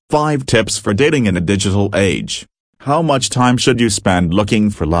5 tips for dating in a digital age. How much time should you spend looking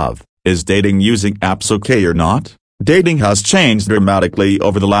for love? Is dating using apps okay or not? Dating has changed dramatically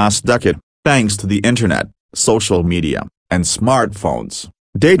over the last decade, thanks to the internet, social media, and smartphones.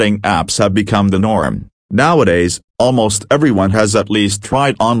 Dating apps have become the norm. Nowadays, almost everyone has at least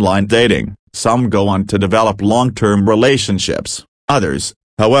tried online dating. Some go on to develop long-term relationships. Others,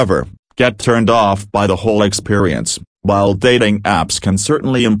 however, get turned off by the whole experience. While dating apps can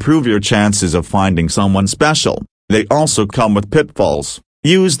certainly improve your chances of finding someone special, they also come with pitfalls.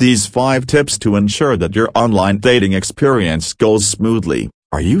 Use these 5 tips to ensure that your online dating experience goes smoothly.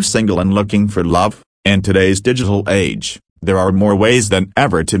 Are you single and looking for love? In today's digital age, there are more ways than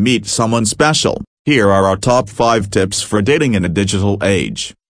ever to meet someone special. Here are our top 5 tips for dating in a digital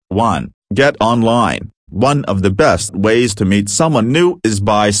age. 1. Get online. One of the best ways to meet someone new is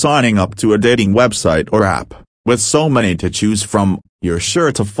by signing up to a dating website or app. With so many to choose from, you're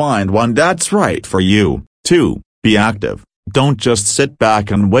sure to find one that's right for you. 2. Be active. Don't just sit back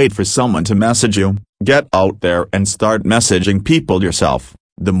and wait for someone to message you. Get out there and start messaging people yourself.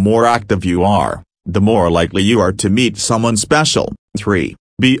 The more active you are, the more likely you are to meet someone special. 3.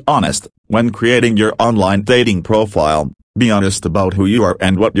 Be honest. When creating your online dating profile, be honest about who you are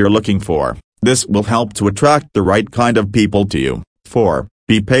and what you're looking for. This will help to attract the right kind of people to you. 4.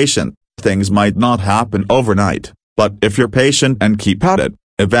 Be patient. Things might not happen overnight, but if you're patient and keep at it,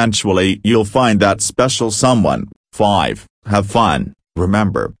 eventually you'll find that special someone. 5. Have fun.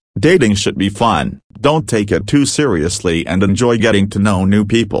 Remember, dating should be fun. Don't take it too seriously and enjoy getting to know new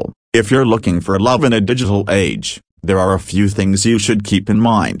people. If you're looking for love in a digital age, there are a few things you should keep in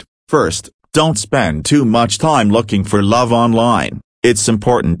mind. First, don't spend too much time looking for love online. It's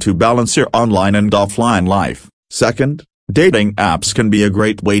important to balance your online and offline life. Second, dating apps can be a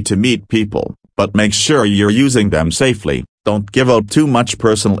great way to meet people, but make sure you're using them safely. Don't give out too much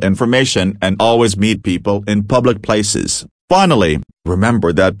personal information and always meet people in public places. Finally,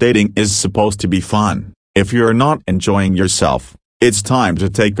 remember that dating is supposed to be fun. If you're not enjoying yourself, it's time to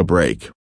take a break.